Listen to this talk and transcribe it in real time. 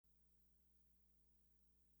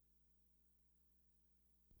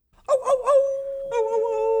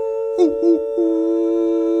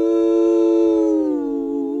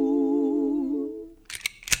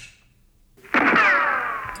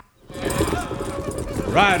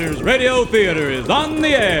Riders Radio Theater is on the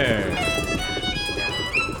air.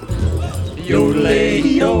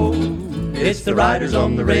 Yodelay-yo, it's the Riders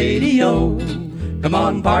on the radio. Come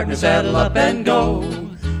on, partner, saddle up and go.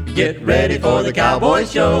 Get ready for the cowboy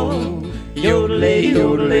show. Yodelay,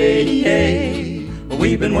 yodelay, yay.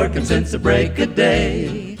 We've been working since the break of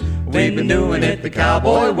day. We've been doing it the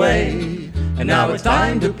cowboy way. And now it's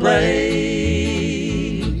time to play.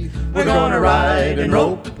 We're gonna ride and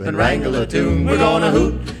rope and wrangle a tune. We're gonna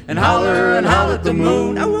hoot and holler at the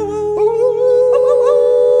moon.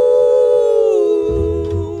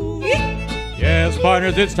 Yes,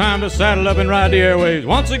 partners, it's time to saddle up and ride the airways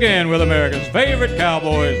once again with America's favorite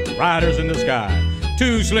cowboys, Riders in the Sky.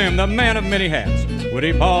 Too Slim, the man of many hats,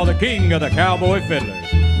 Woody Paul, the king of the cowboy fiddlers,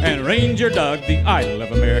 and Ranger Doug, the idol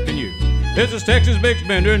of American youth. This is Texas Bix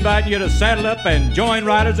Bender inviting you to saddle up and join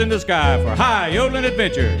Riders in the Sky for high yodeling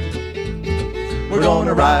adventures. We're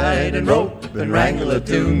gonna ride and rope and wrangle a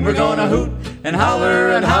tune. We're gonna hoot and holler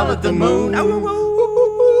at the moon.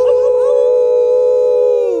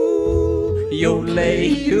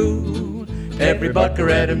 Yodelay-you, every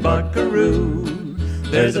buckaroo and buckaroo.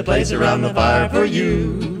 There's a place around the fire for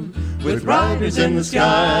you, with riders in the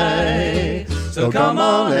sky. So come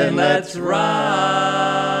on and let's ride.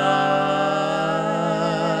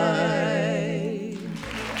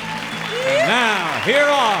 Now, here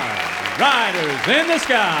are Riders in the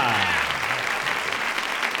Sky.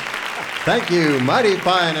 Thank you, mighty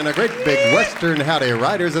fine, and a great big Western howdy,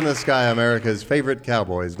 Riders in the Sky, America's favorite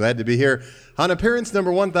cowboys. Glad to be here on appearance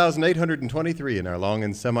number 1,823 in our long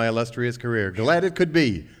and semi-illustrious career. Glad it could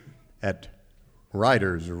be at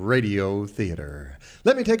Riders Radio Theater.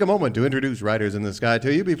 Let me take a moment to introduce Riders in the Sky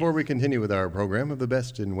to you before we continue with our program of the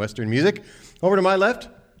best in Western music. Over to my left,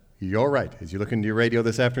 your right, as you look into your radio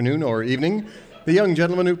this afternoon or evening, the young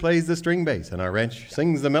gentleman who plays the string bass on our ranch,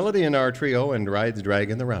 sings the melody in our trio, and rides drag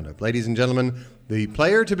in the roundup. Ladies and gentlemen, the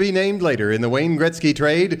player to be named later in the Wayne Gretzky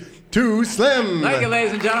trade, Too Slim. Thank you,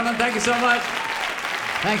 ladies and gentlemen. Thank you so much.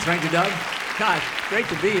 Thanks, Ranger Doug. Gosh, great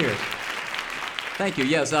to be here. Thank you.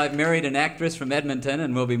 Yes, I've married an actress from Edmonton,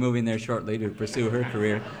 and we'll be moving there shortly to pursue her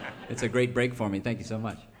career. It's a great break for me. Thank you so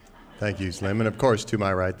much. Thank you, Slim. And of course, to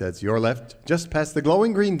my right, that's your left, just past the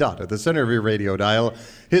glowing green dot at the center of your radio dial,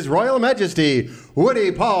 His Royal Majesty,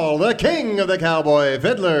 Woody Paul, the king of the cowboy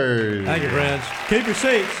fiddlers. Thank you, friends. Keep your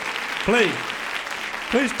seats, please.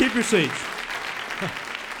 Please keep your seats.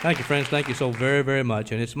 Thank you, friends. Thank you so very, very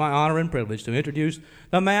much. And it's my honor and privilege to introduce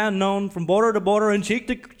the man known from border to border and cheek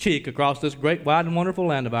to cheek across this great, wide, and wonderful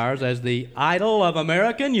land of ours as the idol of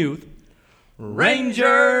American youth,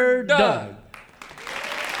 Ranger Doug.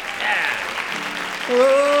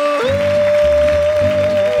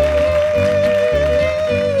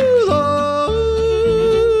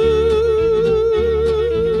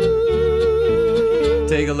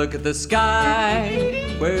 Take a look at the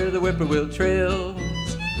sky where the whippoorwill trills,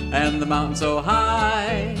 and the mountain so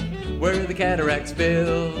high where the cataract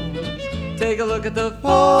spills. Take a look at the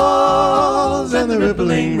falls and the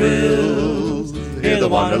rippling rills. Hear the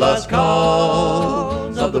wanderlust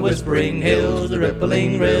calls of the whispering hills, the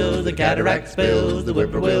rippling rills, the cataract spills, the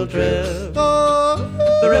whippoorwill trills.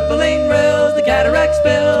 The rippling rills, the cataract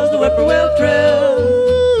spills, the whippoorwill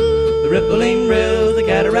trills. The rippling rills, the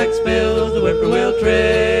cataract spills, the whippoorwill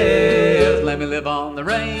trills. Let me live on the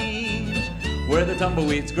range where the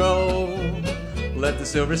tumbleweeds grow. Let the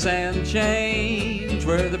silver sand change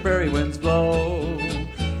where the prairie winds blow.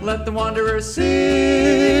 Let the wanderers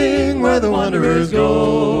sing where the wanderers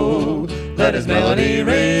go. Let his melody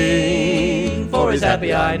ring, for he's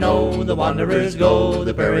happy I know. The wanderers go,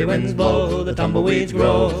 the prairie winds blow, the tumbleweeds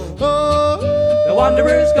grow. The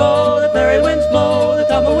wanderers go, the prairie winds blow, the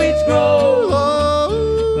tumbleweeds grow.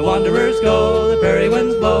 The wanderers go, the prairie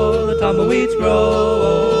winds blow, the tumbleweeds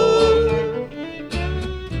grow.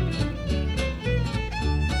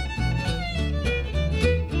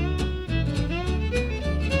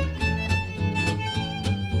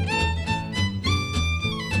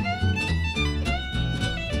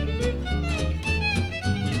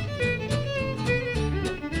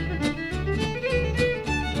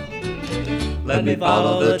 Let me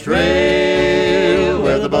follow the trail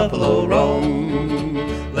where the buffalo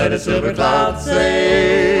roam. Let a silver cloud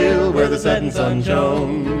sail where the setting sun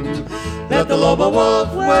shone. Let the lobo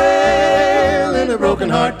wolf wail in a broken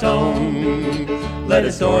heart tone. Let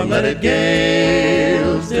it storm, let it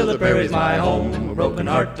gale, still the prairie's my home. A broken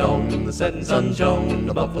heart tone, the setting sun shone,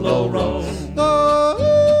 the buffalo roam.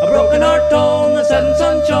 A broken heart tone, the setting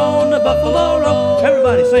sun shone, the buffalo roll.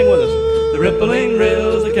 Everybody sing with us. The rippling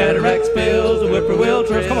rills, the cataract spills, the whippoorwill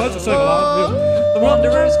trills. Come on, let's sing along. The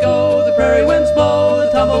wanderers go, the prairie winds blow,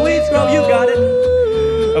 the tumbleweeds grow. You got it.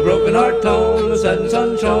 A broken heart tone, the setting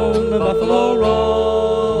sun shone, the buffalo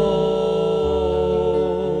roll.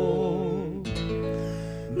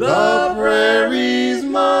 The prairie's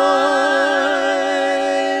my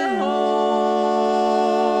home.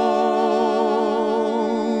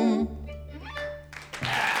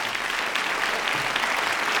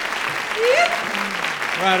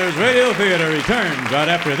 Riders Radio Theater returns right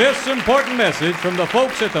after this important message from the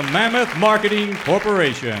folks at the Mammoth Marketing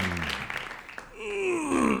Corporation.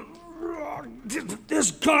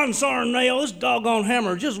 This consarn nail, this doggone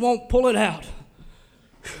hammer just won't pull it out.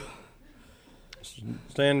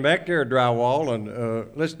 Stand back there, drywall, and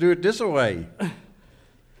let's do it this way.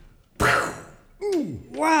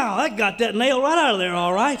 Wow, that got that nail right out of there,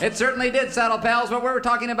 all right. It certainly did, Saddle Pals. What we're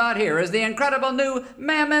talking about here is the incredible new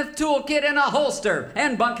Mammoth Toolkit in a Holster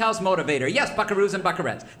and Bunkhouse Motivator. Yes, buckaroos and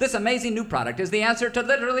buckarettes. This amazing new product is the answer to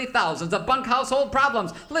literally thousands of bunk household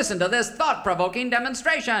problems. Listen to this thought-provoking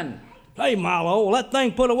demonstration. Hey, Milo, will that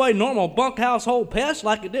thing put away normal bunk household pests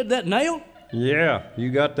like it did that nail? Yeah,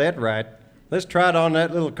 you got that right. Let's try it on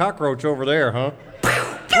that little cockroach over there, huh?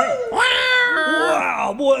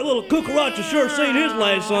 Wow, boy, that little cucaracha sure seen his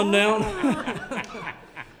last sundown.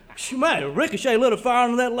 Man, Ricochet lit a fire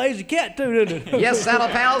under that lazy cat, too, didn't it? Yes, Saddle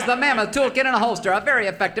Pals, the Mammoth Toolkit in a Holster, a very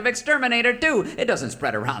effective exterminator, too. It doesn't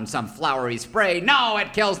spread around some flowery spray. No,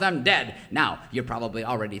 it kills them dead. Now, you're probably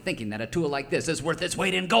already thinking that a tool like this is worth its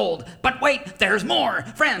weight in gold. But wait, there's more.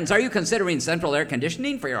 Friends, are you considering central air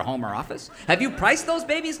conditioning for your home or office? Have you priced those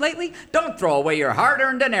babies lately? Don't throw away your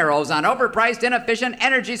hard-earned dineros on overpriced, inefficient,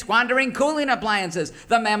 energy-squandering cooling appliances.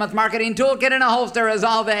 The Mammoth Marketing Toolkit in a Holster is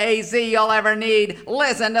all the AC you'll ever need.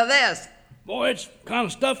 Listen to this. Boy, it's kind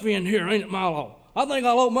of stuffy in here, ain't it, Milo? I think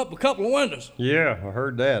I'll open up a couple of windows. Yeah, I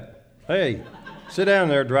heard that. Hey, sit down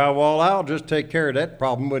there, drywall. I'll just take care of that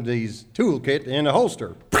problem with these toolkit in a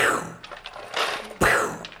holster.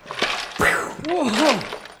 Whoa,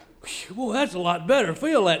 boy, that's a lot better.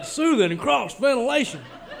 Feel that soothing cross ventilation.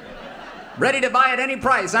 Ready to buy at any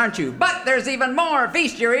price, aren't you? But there's even more.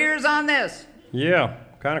 Feast your ears on this. Yeah,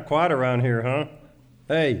 kind of quiet around here, huh?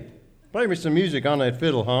 Hey, play me some music on that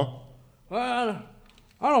fiddle, huh? I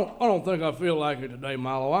don't think I feel like it today,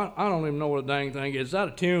 Milo. I don't even know what the dang thing is. It's out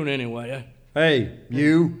of tune anyway. Hey,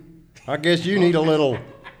 you. I guess you need a little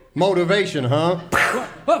motivation, huh?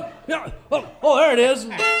 Oh, there it is.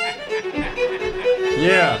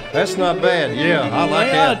 Yeah, that's not bad. Yeah, I like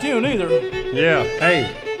Ain't out of that. tune either. Yeah,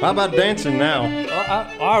 hey, how about dancing now?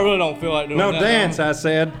 I really don't feel like doing No, that. dance, I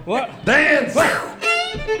said. What? Dance!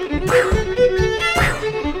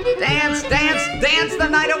 Dance, dance, dance the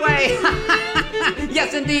night away.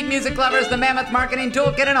 Yes, indeed, music lovers, the Mammoth Marketing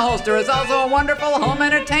Toolkit in a Holster is also a wonderful home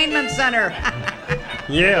entertainment center.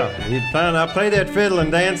 Yeah, you'd find I play that fiddle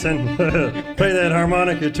and dance and play that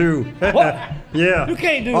harmonica too. What? Yeah. You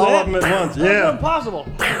can't do all that. of them at once. That's Yeah. impossible.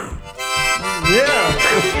 Yeah.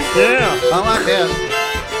 Yeah. I like that.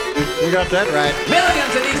 You got that right.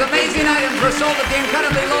 Millions of these amazing items were sold at the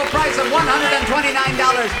incredibly low price of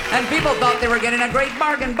 $129, and people thought they were getting a great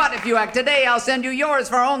bargain. But if you act today, I'll send you yours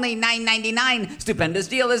for only $9.99. Stupendous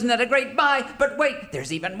deal, isn't it a great buy? But wait,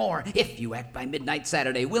 there's even more. If you act by midnight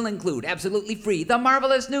Saturday, we'll include absolutely free the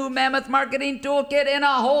marvelous new Mammoth Marketing Toolkit in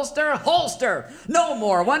a Holster. No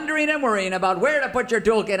more wondering and worrying about where to put your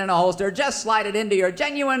toolkit in a holster. Just slide it into your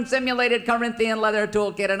genuine simulated Corinthian leather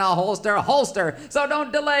toolkit in a holster. So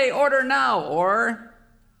don't delay. Order now, or...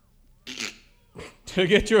 To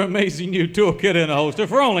get your amazing new toolkit in a holster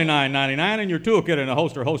for only $9.99 and your toolkit in a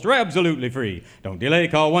holster absolutely free. Don't delay,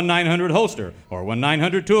 call 1-900-HOLSTER or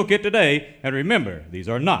 1-900-TOOLKIT today. And remember, these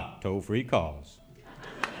are not toll-free calls.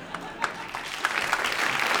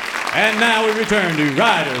 And now we return to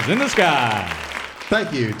Riders in the Sky.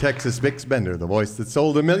 Thank you, Texas Bix Bender, the voice that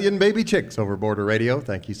sold 1 million baby chicks over border radio.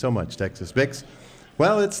 Thank you so much, Texas Bix.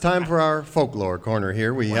 Well, it's time for our folklore corner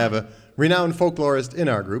here. We have a renowned folklorist in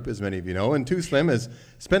our group, as many of you know, and Too Slim has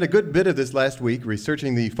spent a good bit of this last week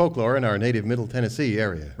researching the folklore in our native Middle Tennessee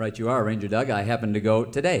area. Right you are, Ranger Doug. I happen to go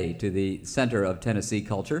today to the center of Tennessee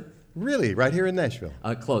culture. Really? Right here in Nashville?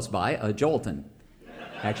 Close by, Jolton,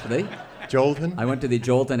 actually. Jolton? I went to the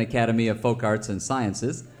Jolton Academy of Folk Arts and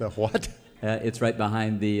Sciences. The what? It's right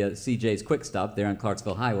behind the CJ's Quick Stop there on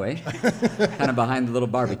Clarksville Highway. Kind of behind the little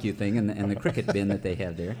barbecue thing and the cricket bin that they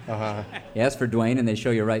have there. Uh-huh. You ask for Dwayne, and they show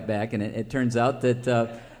you right back. And it turns out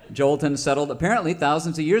that Jolton settled apparently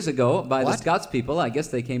thousands of years ago by the What? Scots people. I guess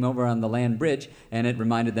they came over on the land bridge, and it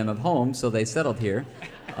reminded them of home, so they settled here.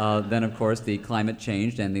 Then, of course, the climate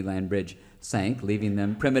changed, and the land bridge sank, leaving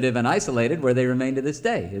them primitive and isolated, where they remain to this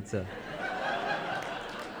day. It's a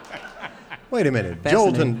Wait a minute.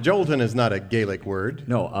 Fascinating. Jolton is not a Gaelic word.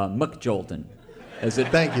 McJolton, as it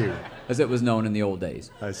Thank you. as it was known in the old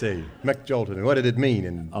days. I see. McJolton. And what did it mean?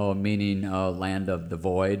 And Oh, meaning land of the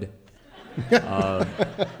void.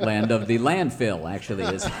 Land of the landfill, actually,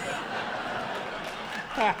 is.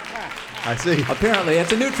 I see. Apparently,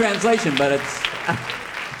 it's a new translation, but it's.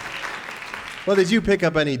 Well, did you pick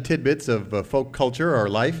up any tidbits of folk culture or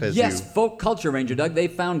life as Yes, you... folk culture, Ranger Doug. They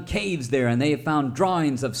found caves there, and they found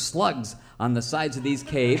drawings of slugs on the sides of these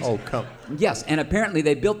caves. Oh, come... Yes, and apparently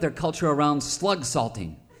they built their culture around slug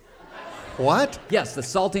salting. What? Yes, the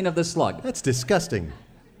salting of the slug. That's disgusting.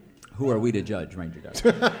 Who are we to judge, Ranger Doug?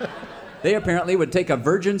 They apparently would take a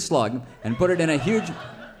virgin slug and put it in a huge...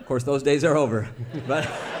 Of course, those days are over. But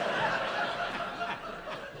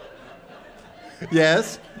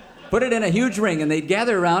Yes? put it in a huge ring, and they'd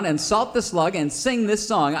gather around and salt the slug and sing this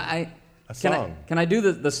song. song? Can I do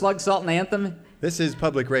the slug salting anthem? This is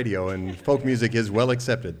public radio, and folk music is well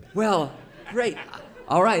accepted. Well, great.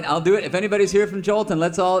 All right, I'll do it. If anybody's here from Jolton,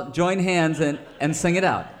 let's all join hands and sing it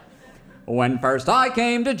out. When first I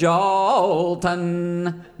came to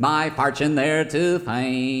Jolton, my fortune there to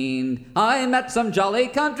find, I met some jolly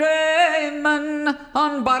countrymen,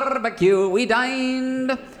 on barbecue we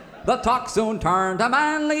dined. The talk soon turned to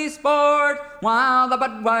manly sport, while the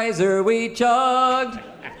Budweiser we chugged.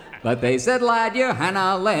 But they said, lad, you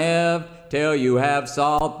hanna live till you have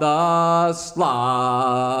salt the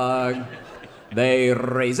slug. They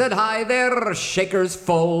raise it high, their shakers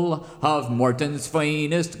full of Morton's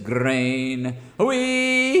finest grain.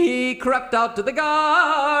 We crept out to the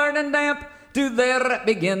garden damp to there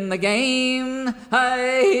begin the game.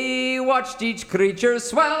 I watched each creature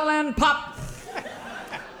swell and pop.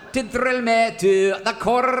 Did thrill me to the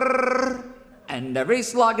core. And every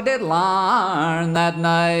slug did learn that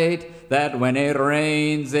night that when it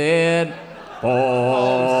rains it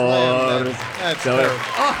pours. That's So terrible.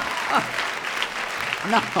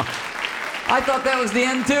 No, I thought that was the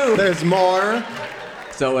end too. There's more.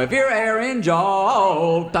 So if you're in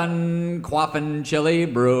Jolton, quaffing chili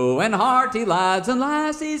brew, and hearty lads and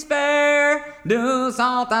lassies fair, do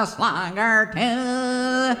salt the slugger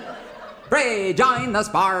too. Pray join the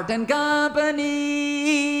Spartan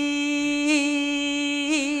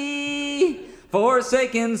company,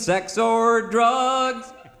 forsaking sex or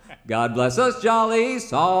drugs. God bless us jolly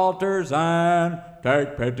salters, and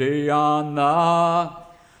take pity on the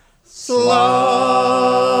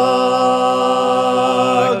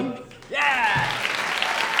slug. Yeah!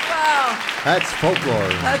 Wow, That's folklore.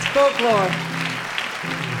 that's folklore.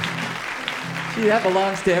 Gee, that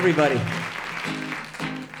belongs to everybody.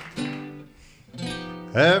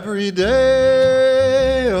 Every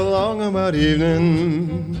day along about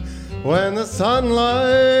evening, when the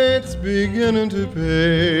sunlight's beginning to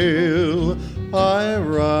pale, I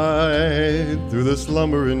ride through the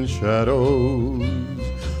slumbering shadows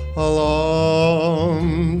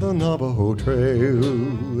along the Navajo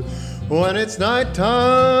Trail. When it's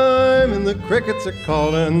nighttime and the crickets are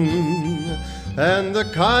calling and the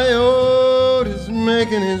coyote is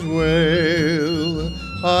making his wail,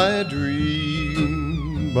 I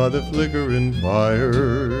dream by the flickering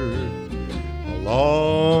fire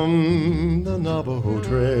along the Navajo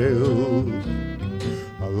Trail.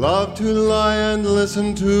 I love to lie and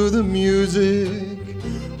listen to the music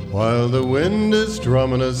while the wind is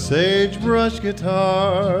strumming a sagebrush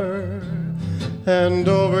guitar. And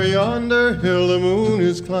over yonder hill the moon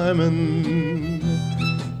is climbing.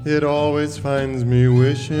 It always finds me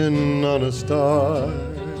wishing on a star.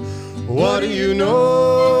 What do you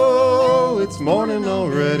know? It's morning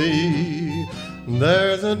already.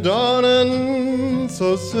 There's a dawning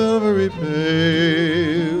so silvery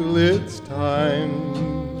pale. It's time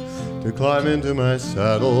to climb into my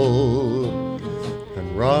saddle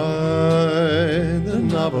and ride the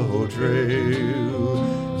Navajo Trail.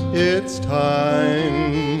 It's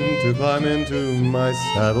time to climb into my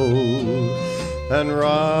saddle and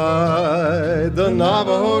ride the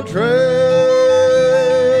Navajo Trail.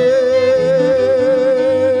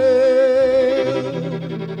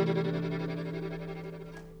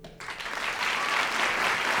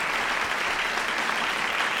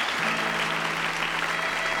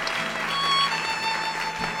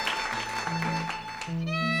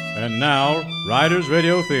 And now, Riders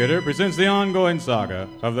Radio Theater presents the ongoing saga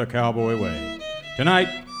of the Cowboy Way. Tonight,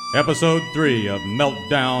 Episode 3 of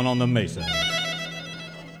Meltdown on the Mesa.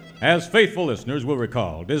 As faithful listeners will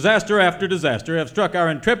recall, disaster after disaster have struck our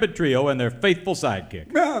intrepid trio and their faithful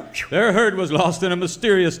sidekick. Their herd was lost in a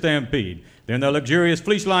mysterious stampede. Then their luxurious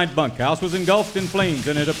fleece-lined bunkhouse was engulfed in flames,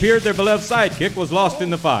 and it appeared their beloved sidekick was lost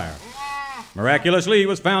in the fire. Miraculously, he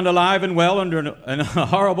was found alive and well under a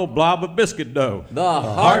horrible blob of biscuit dough. The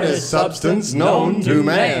Hardest substance known to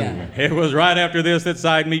man. It was right after this that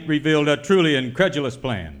Side Meat revealed a truly incredulous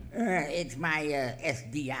plan. It's my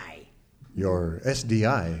SDI. Your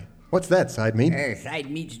SDI. What's that, Side Meat? Side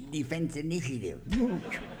Meat's Defense Initiative.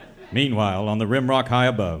 Meanwhile, on the rimrock high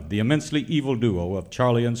above, the immensely evil duo of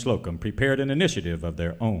Charlie and Slocum prepared an initiative of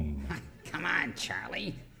their own. Come on,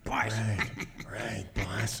 Charlie. Boss. Right,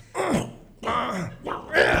 boss.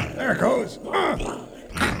 There it goes.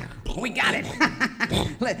 We got it.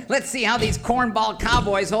 Let's see how these cornball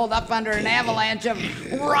cowboys hold up under an avalanche of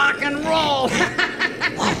rock and roll.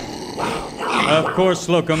 Of course,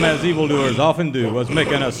 Slocum, as evildoers often do, was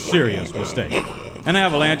making a serious mistake. An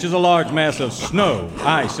avalanche is a large mass of snow,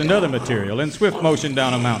 ice, and other material in swift motion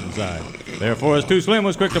down a mountainside. Therefore, as Too Slim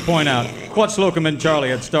was quick to point out, what Slocum and Charlie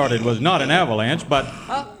had started was not an avalanche, but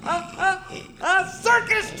A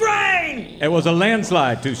circus train! it was a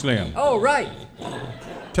landslide, Too Slim. Oh, right.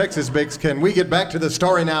 Texas Bix, can we get back to the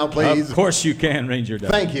story now, please? Of course you can, Ranger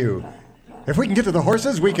Doug. Thank you. If we can get to the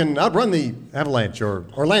horses, we can outrun the avalanche or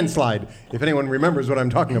landslide, if anyone remembers what I'm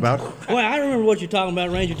talking about. Well, I remember what you're talking about,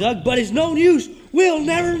 Ranger Doug, but it's no use. We'll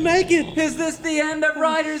never make it. Is this the end of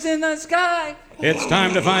Riders in the Sky? It's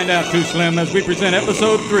time to find out, Too Slim, as we present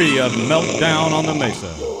episode 3 of Meltdown on the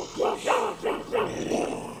Mesa.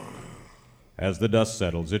 As the dust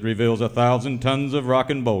settles, it reveals 1,000 tons of rock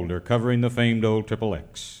and boulder covering the famed old Triple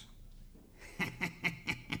X.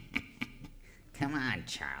 Come on,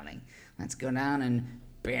 Charlie. Let's go down and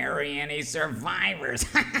bury any survivors.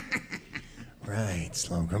 Right,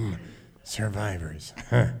 Slocum. Survivors.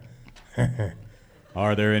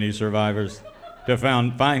 Are there any survivors? To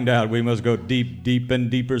find out, we must go deep, deep,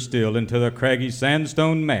 and deeper still into the craggy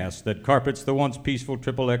sandstone mass that carpets the once peaceful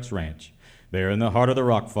Triple X Ranch. There in the heart of the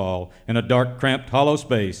rockfall, in a dark, cramped, hollow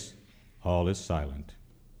space, all is silent.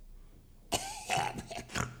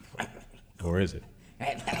 Or is it?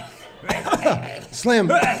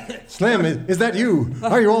 Slim, is that you?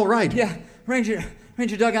 Are you all right? Yeah, Ranger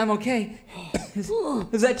Doug, I'm okay. Is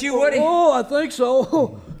that you, Woody? Oh, I think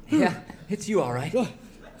so. Yeah, it's you, all right.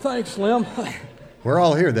 Thanks, Slim. We're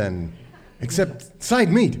all here then. Except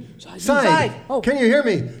Side Meat. Side. Oh. Can you hear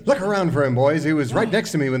me? Look around for him, boys. He was right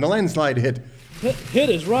next to me when the landslide hit. Hit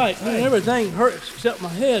is right. Man, everything hurts except my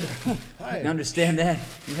head. I can understand that.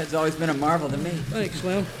 Your head's always been a marvel to me. Thanks,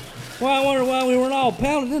 Slim. Well, I wonder why we weren't all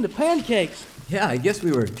pounded into pancakes. Yeah, I guess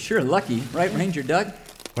we were sure lucky, right, Ranger Doug?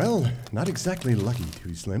 Well, not exactly lucky,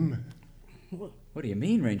 Too Slim. What do you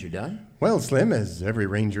mean, Ranger Doug? Well, Slim, as every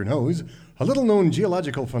ranger knows, a little-known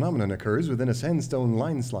geological phenomenon occurs within a sandstone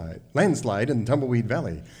landslide in Tumbleweed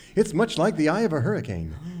Valley. It's much like the eye of a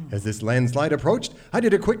hurricane. As this landslide approached, I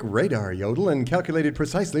did a quick radar yodel and calculated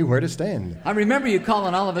precisely where to stand. I remember you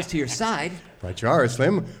calling all of us to your side. Right you are,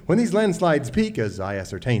 Slim. When these landslides peak, as I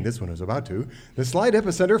ascertained this one was about to, the slide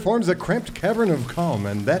epicenter forms a cramped cavern of calm,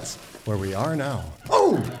 and that's where we are now.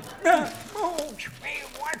 Oh! Hey,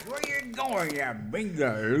 watch where you're going, you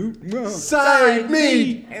bingo. Side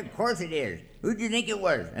Meat! Of course it is. Who'd you think it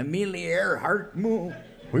was? Amelia Earhart?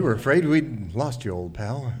 We were afraid we'd lost you, old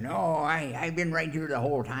pal. No, I've been right here the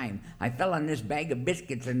whole time. I fell on this bag of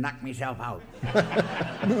biscuits and knocked myself out.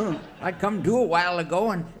 I come to a while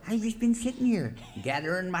ago, and I've just been sitting here,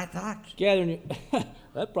 gathering my thoughts. Gathering you.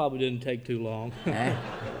 That probably didn't take too long.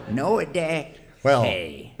 No, it did. Well,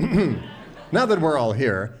 Hey. now that we're all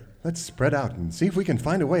here, let's spread out and see if we can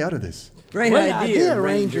find a way out of this. Great idea,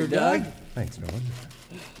 Ranger Doug. Thanks, Nolan.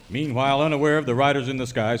 Meanwhile, unaware of the Riders in the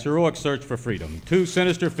Sky's heroic search for freedom, 2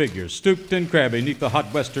 sinister figures, stooped and crabby neath the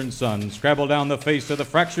hot western sun, scrabble down the face of the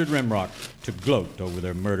fractured rimrock to gloat over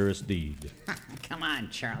their murderous deed. Come on,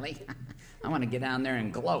 Charlie. I want to get down there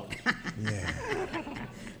and gloat. Yeah.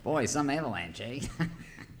 Boy, some avalanche, eh?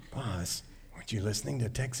 Boss, weren't you listening to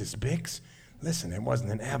Texas Bix? Listen, it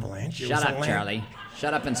wasn't an avalanche. It Shut was up, Charlie.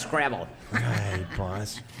 Shut up and scrabble. Right,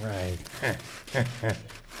 boss, right.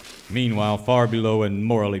 Meanwhile, far below and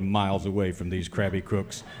morally miles away from these crabby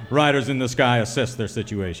crooks, Riders in the Sky assess their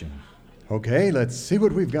situation. Okay, let's see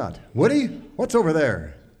what we've got. Woody, what's over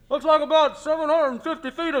there? Looks like about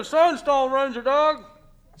 750 feet of sandstone, Ranger Doug.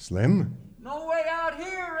 Slim? No way out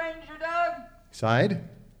here, Ranger Doug. Side?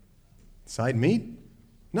 Side Meat?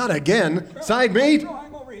 Not again! Side Meat?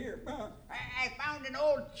 I'm over here. I found an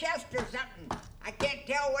old chest or something. I can't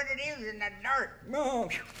tell what it is in the dark.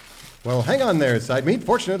 Well, hang on there, side meat.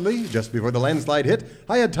 Fortunately, just before the landslide hit,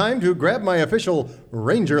 I had time to grab my official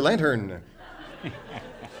Ranger lantern.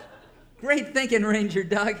 Great thinking, Ranger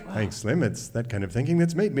Doug. Thanks, Slim. It's that kind of thinking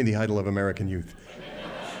that's made me the idol of American youth.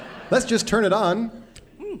 Let's just turn it on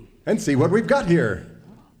and see what we've got here.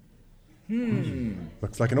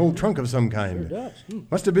 Looks like an old trunk of some kind. Sure does.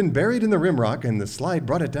 Must have been buried in the rim rock and the slide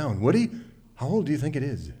brought it down. Woody, how old do you think it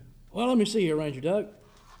is? Well, let me see here, Ranger Doug.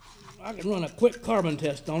 I can run a quick carbon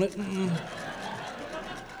test on it.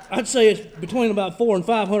 I'd say it's between about 400 and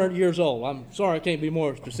 500 years old. I'm sorry I can't be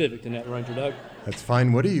more specific than that, Ranger Doug. That's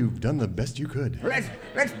fine, Woody. You've done the best you could.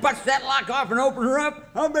 Let's bust that lock off and open her up.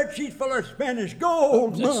 I'll bet she's full of Spanish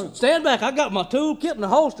gold. Just stand back. I got my toolkit and a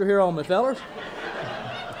holster here on me, fellers.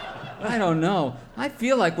 I don't know. I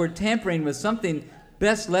feel like we're tampering with something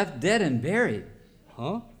best left dead and buried.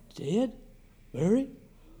 Huh? Dead? Buried?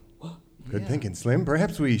 Good thinking, Slim.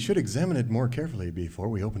 Perhaps we should examine it more carefully before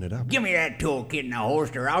we open it up. Give me that toolkit and the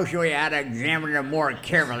holster. I'll show you how to examine it more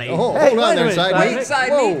carefully. Oh, Hey, hold on wait a there, minute, side Side meat. Meat, side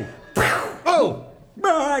Whoa. meat. Oh!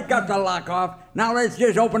 Well, I got the lock off. Now let's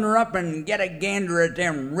just open her up and get a gander at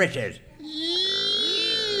them riches.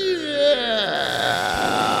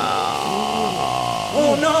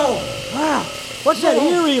 Oh, no! Wow. What's that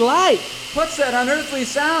eerie light? What's that unearthly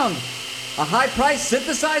sound? A high-priced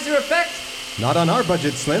synthesizer effect? Not on our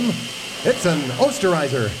budget, Slim. It's an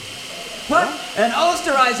Osterizer. What? An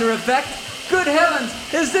Osterizer effect? Good heavens!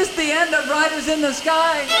 Is this the end of Riders in the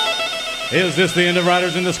Sky? Is this the end of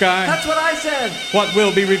Riders in the Sky? That's what I said. What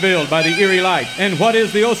will be revealed by the eerie light? And what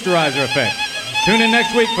is the Osterizer effect? Tune in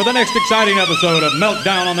next week for the next exciting episode of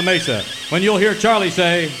Meltdown on the Mesa, when you'll hear Charlie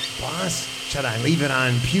say, Boss, should I leave it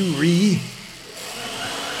on Pewree?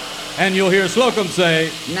 and you'll hear Slocum say,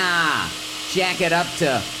 Nah, jack it up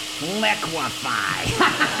to liquefy.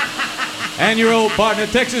 and your old partner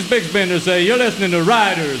Texas Big Spender say, you're listening to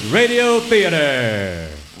Riders Radio Theater.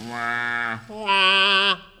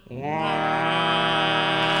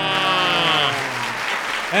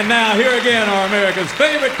 And now, here again are America's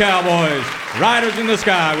favorite cowboys, Riders in the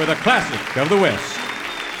Sky, with a classic of the West.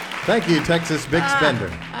 Thank you, Texas Big Spender.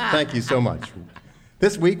 Thank you so much.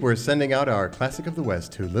 This week, we're sending out our Classic of the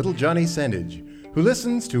West to little Johnny Sandage, who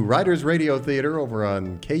listens to Riders Radio Theater over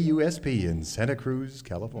on KUSP in Santa Cruz,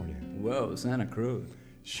 California. Whoa, Santa Cruz.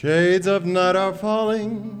 Shades of night are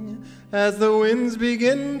falling as the winds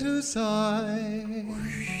begin to sigh,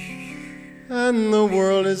 and the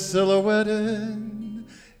world is silhouetted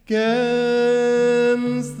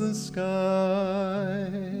against the sky.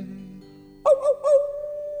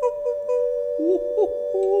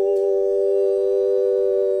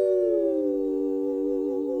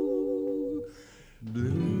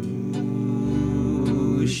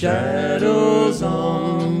 Blue shadows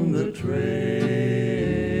on the trail,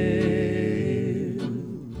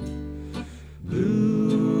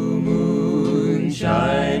 blue moon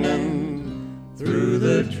shining through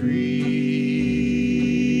the trees,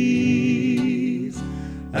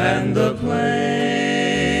 and the plaintive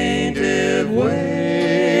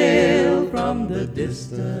wail from the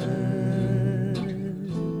distance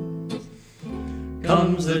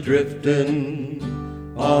comes a drifting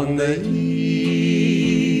on the evening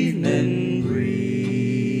breeze.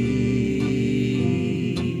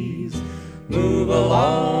 Move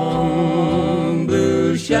along,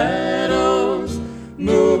 blue shadows,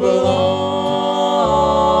 move along.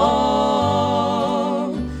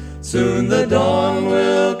 Soon the dawn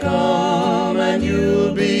will come and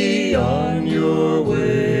you'll be on your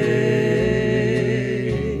way.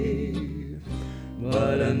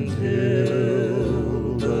 But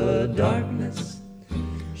until the darkness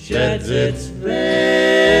sheds its veil,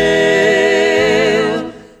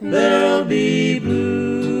 there'll be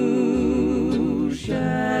blue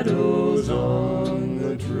shadows on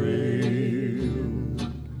the trail.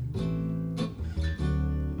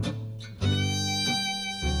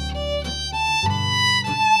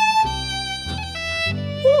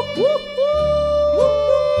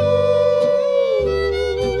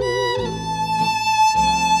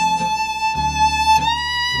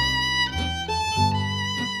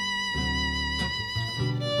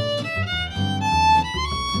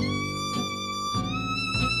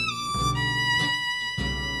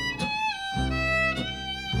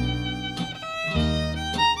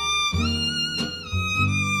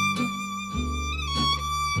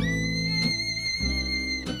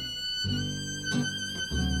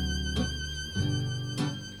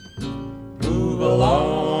 Move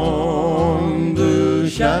along, blue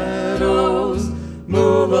shadows,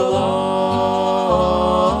 move along.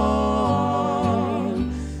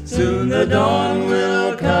 Soon the dawn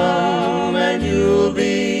will come and you'll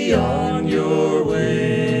be on your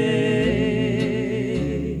way.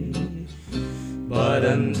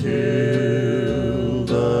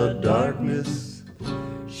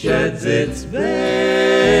 sheds its veil,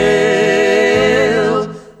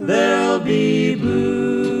 there'll be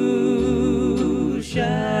blue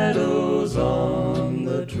shadows on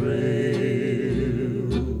the trail.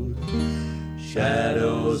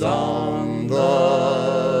 Shadows on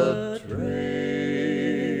the trail.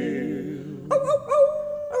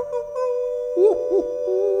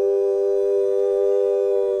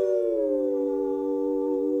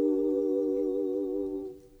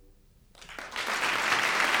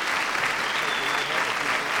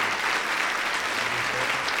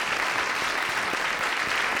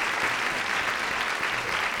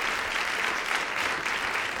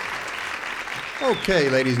 Okay,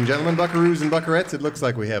 ladies and gentlemen, buckaroos and buckarettes, it looks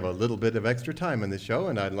like we have a little bit of extra time in this show,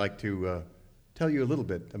 and I'd like to tell you a little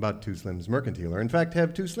bit about Two Slims Mercantile, or in fact,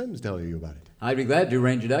 have Two Slims tell you about it. I'd be glad to,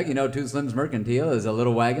 Ranger Doug. You know, Two Slims Mercantile is a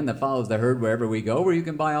little wagon that follows the herd wherever we go, where you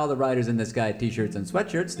can buy all the Riders in the Sky t-shirts and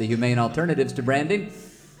sweatshirts, the humane alternatives to branding.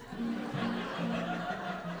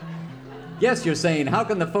 Yes, you're saying, how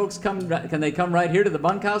can the folks come right here to the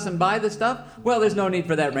bunkhouse and buy the stuff? Well, there's no need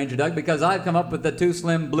for that, Ranger Doug, because I've come up with the Two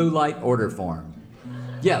Slim Blue Light order form.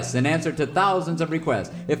 Yes, in answer to thousands of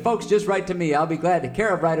requests. If folks just write to me, I'll be glad to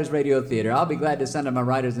care of Riders Radio Theater. I'll be glad to send them a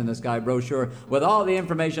Riders in the Sky brochure with all the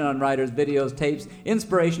information on Riders, videos, tapes,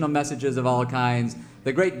 inspirational messages of all kinds,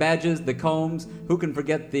 the great badges, the combs, who can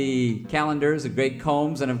forget the calendars, the great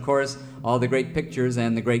combs, and of course, all the great pictures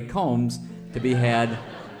and the great combs to be had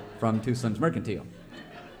from Two Slims Mercantile.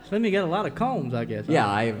 Slim, you got a lot of combs, I guess. Huh? Yeah,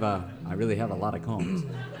 I really have a lot of combs.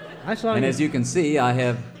 I saw And you. as you can see, I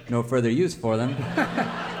have no further use for them.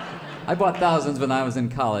 I bought thousands when I was in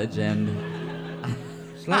college, and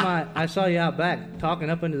Slim, I saw you out back talking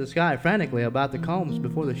up into the sky frantically about the combs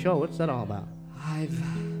before the show. What's that all about? I've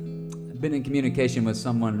been in communication with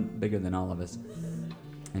someone bigger than all of us.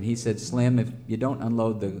 And he said, Slim, if you don't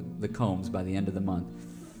unload the combs by the end of the month,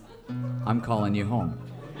 I'm calling you home.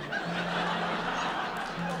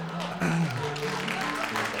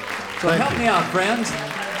 So help me out, friends.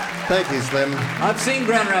 Thank you, Slim. I've seen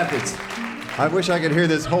Grand Rapids. I wish I could hear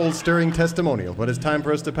this whole stirring testimonial, but it's time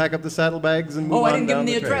for us to pack up the saddlebags and move Oh, on I didn't give him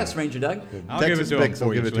down the trail. address, Ranger Doug. I'll give it Texas to him Bix will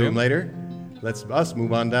for give you, it to him Slim. later. Let's us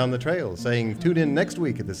move on down the trail, saying tune in next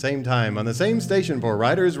week at the same time on the same station for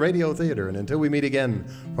Riders Radio Theater. And until we meet again,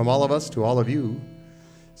 from all of us to all of you,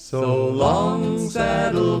 so long,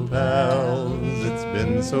 saddle pals. It's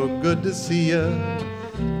been so good to see ya.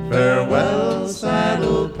 Farewell,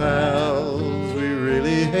 saddle pals. We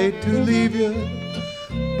really hate to leave ya,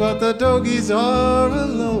 but the dogies are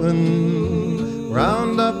a-lowin'.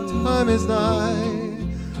 Roundup time is nigh.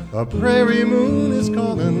 A prairie moon is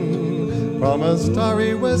calling from a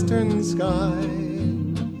starry western sky.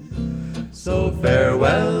 So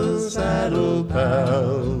farewell, saddle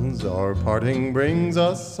pals. Our parting brings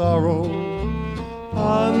us sorrow.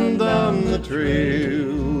 On down the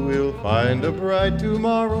trail, we'll find a bright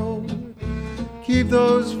tomorrow. Keep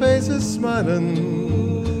those faces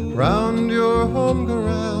smiling round your home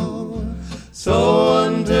corral. So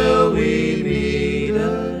until we meet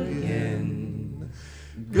again,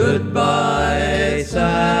 goodbye,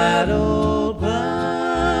 saddle pals.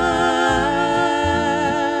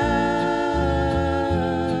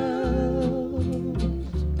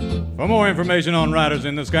 For more information on Riders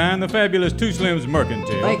in the Sky and the fabulous Two Slims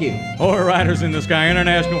Mercantile. Thank you. Or Riders in the Sky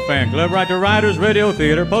International Fan Club, write to Riders Radio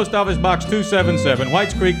Theater, Post Office Box 277,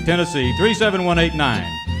 Whites Creek, Tennessee,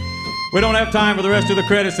 37189. We don't have time for the rest of the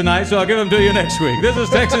credits tonight, so I'll give them to you next week. This is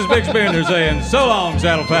Texas Big Spender saying, so long,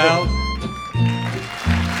 saddle pals.